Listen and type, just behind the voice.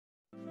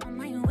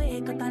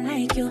wake up, I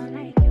like you.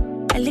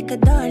 A lick a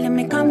door, let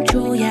me come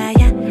true, yeah,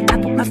 yeah.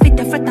 I put my feet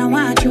in front, I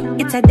want you.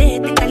 It's a day,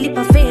 take a leap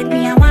of faith,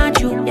 me, I want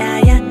you, yeah,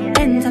 yeah.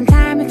 Spend some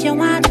time if you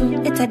want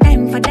to. It's a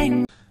dime for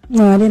dime.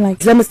 No, I didn't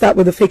like it. Let me start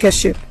with the fakest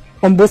shit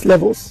on both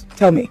levels.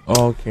 Tell me.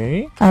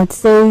 Okay. I'd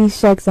say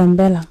Sheggz and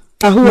Bella.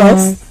 Who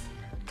else?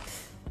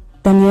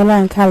 Daniela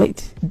and Khalid.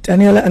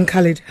 Daniela and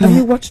Khalid. Have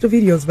you watched the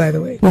videos, by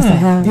the way? Yes, I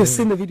have. You've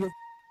seen the videos?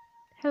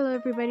 Hello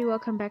everybody,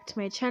 welcome back to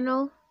my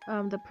channel.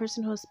 The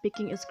person who's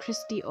speaking is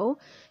Christy O.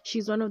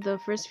 She's one of the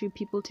first few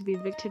people to be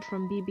evicted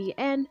from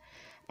BBN,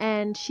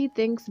 and she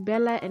thinks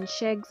Bella and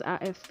Sheggz are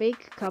a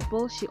fake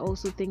couple. She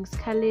also thinks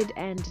Khalid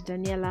and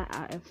Daniela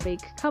are a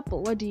fake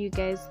couple. What do you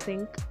guys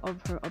think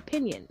of her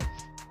opinion?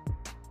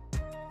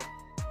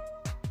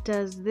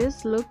 Does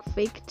this look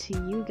fake to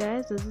you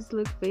guys? Does this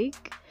look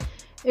fake?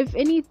 If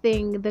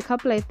anything, the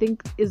couple I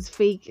think is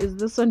fake is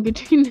this one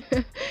between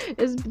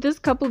is this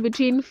couple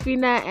between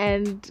Fina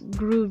and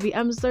Groovy.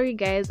 I'm sorry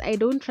guys, I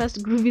don't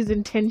trust Groovy's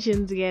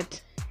intentions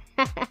yet.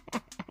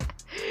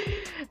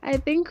 I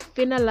think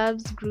Fina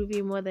loves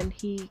Groovy more than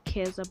he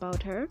cares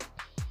about her.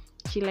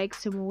 She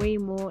likes him way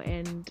more,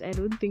 and I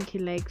don't think he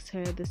likes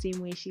her the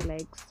same way she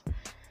likes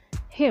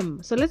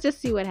him. So let's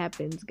just see what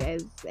happens,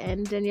 guys.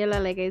 And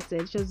Daniela, like I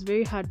said, she was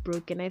very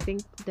heartbroken. I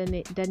think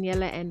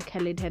Daniela and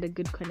Khalid had a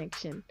good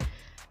connection.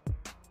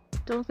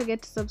 Don't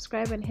forget to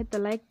subscribe and hit the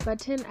like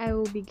button. I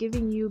will be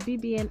giving you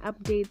BBN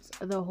updates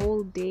the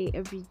whole day,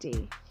 every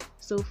day.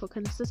 So for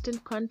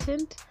consistent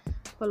content,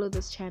 follow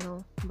this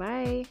channel.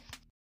 Bye.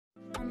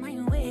 On my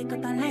wake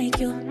up, I like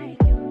you.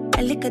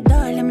 A lick a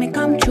door, let me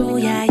come true,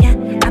 yeah,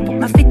 yeah. I put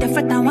my feet in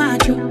front, I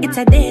want you. It's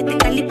a day,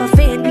 take a leap of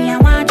faith, me, I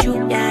want you,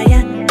 yeah,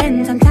 yeah.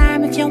 Spend some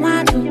time if you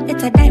want to.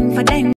 It's a dime for dime.